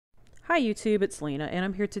Hi YouTube, it's Lena, and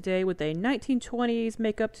I'm here today with a 1920s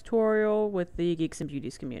makeup tutorial with the Geeks and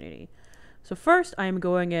Beauties community. So first, I'm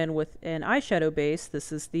going in with an eyeshadow base.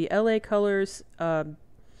 This is the LA Colors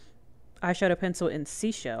eyeshadow pencil in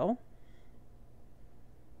Seashell.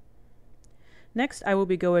 Next, I will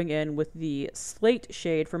be going in with the Slate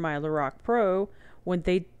shade for my Lorac Pro. When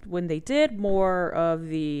they did more of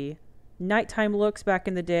the nighttime looks back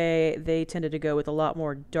in the day, they tended to go with a lot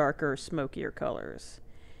more darker, smokier colors.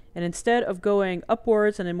 And instead of going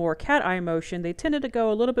upwards and a more cat eye motion, they tended to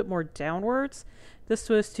go a little bit more downwards. This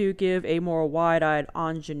was to give a more wide-eyed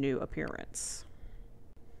ingenue appearance.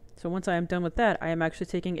 So once I am done with that, I am actually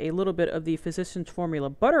taking a little bit of the Physicians Formula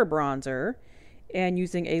Butter Bronzer and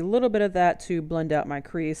using a little bit of that to blend out my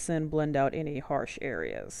crease and blend out any harsh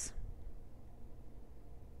areas.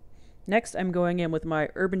 Next, I'm going in with my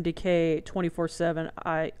Urban Decay 24/7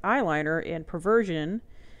 eyeliner in Perversion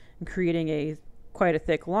and creating quite a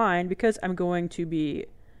thick line because I'm going to be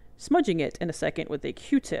smudging it in a second with a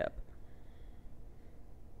Q-tip,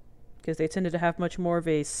 because they tended to have much more of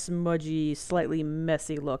a smudgy, slightly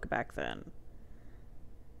messy look back then.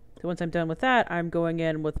 So once I'm done with that, I'm going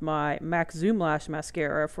in with my MAC Zoom Lash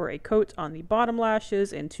Mascara for a coat on the bottom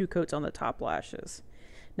lashes and 2 coats on the top lashes.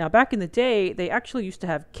 Now back in the day, they actually used to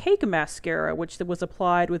have cake mascara, which was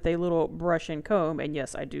applied with a little brush and comb, and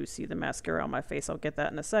yes, I do see the mascara on my face, I'll get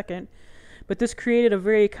that in a second. But this created a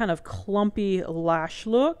very kind of clumpy lash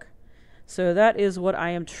look. So that is what I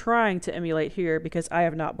am trying to emulate here, because I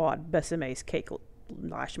have not bought Bessame's Cake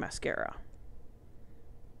Lash Mascara.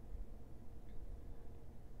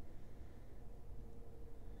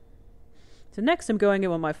 So next I'm going in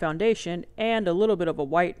with my foundation and a little bit of a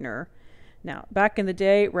whitener. Now, back in the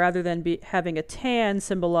day, rather than having a tan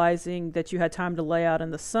symbolizing that you had time to lay out in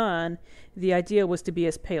the sun, the idea was to be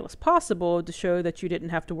as pale as possible to show that you didn't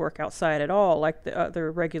have to work outside at all like the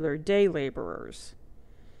other regular day laborers.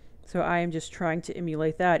 So I am just trying to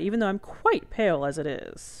emulate that, even though I'm quite pale as it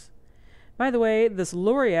is. By the way, this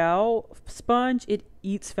L'Oreal sponge, it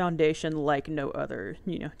eats foundation like no other,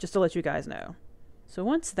 just to let you guys know. So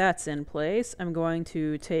once that's in place, I'm going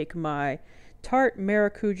to take my Tarte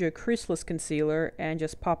Maracuja Creaseless Concealer and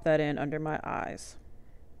just pop that in under my eyes.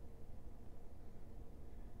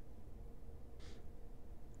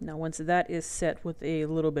 Now once that is set with a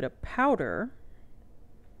little bit of powder,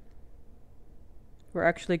 we're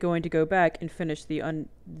actually going to go back and finish the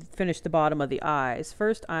bottom of the eyes.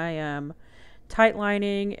 First, I am tight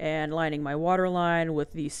lining and lining my waterline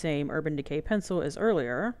with the same Urban Decay pencil as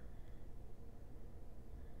earlier.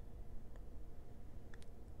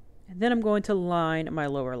 And then I'm going to line my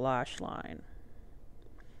lower lash line.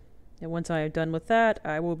 And once I am done with that,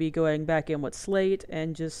 I will be going back in with Slate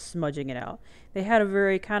and just smudging it out. They had a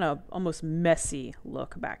very kind of almost messy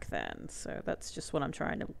look back then, so that's just what I'm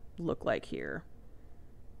trying to look like here.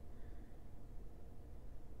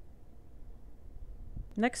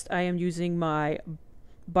 Next, I am using my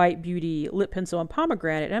Bite Beauty lip pencil in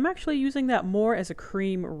Pomegranate, and I'm actually using that more as a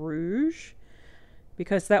cream rouge,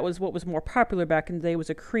 because that was what was more popular back in the day, was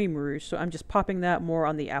a cream rouge. So I'm just popping that more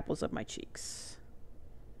on the apples of my cheeks.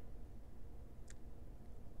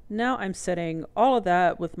 Now I'm setting all of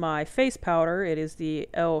that with my face powder. It is the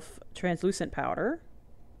e.l.f. translucent powder,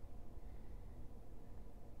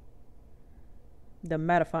 the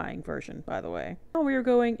mattifying version, by the way. Now we are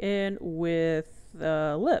going in with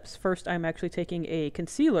lips. First, I'm actually taking a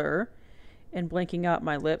concealer and blanking out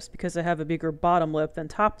my lips because I have a bigger bottom lip than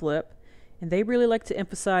top lip. And they really like to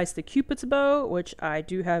emphasize the Cupid's bow, which I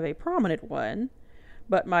do have a prominent one,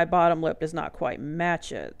 but my bottom lip does not quite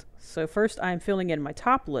match it. So first I'm filling in my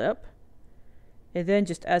top lip, and then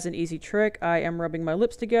just as an easy trick, I am rubbing my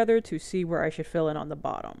lips together to see where I should fill in on the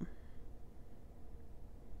bottom.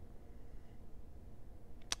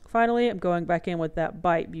 Finally, I'm going back in with that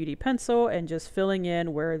Bite Beauty pencil and just filling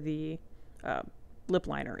in where the lip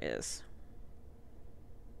liner is.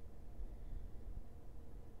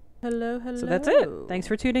 Hello. So that's it. Thanks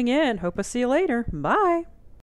for tuning in. Hope I'll see you later. Bye.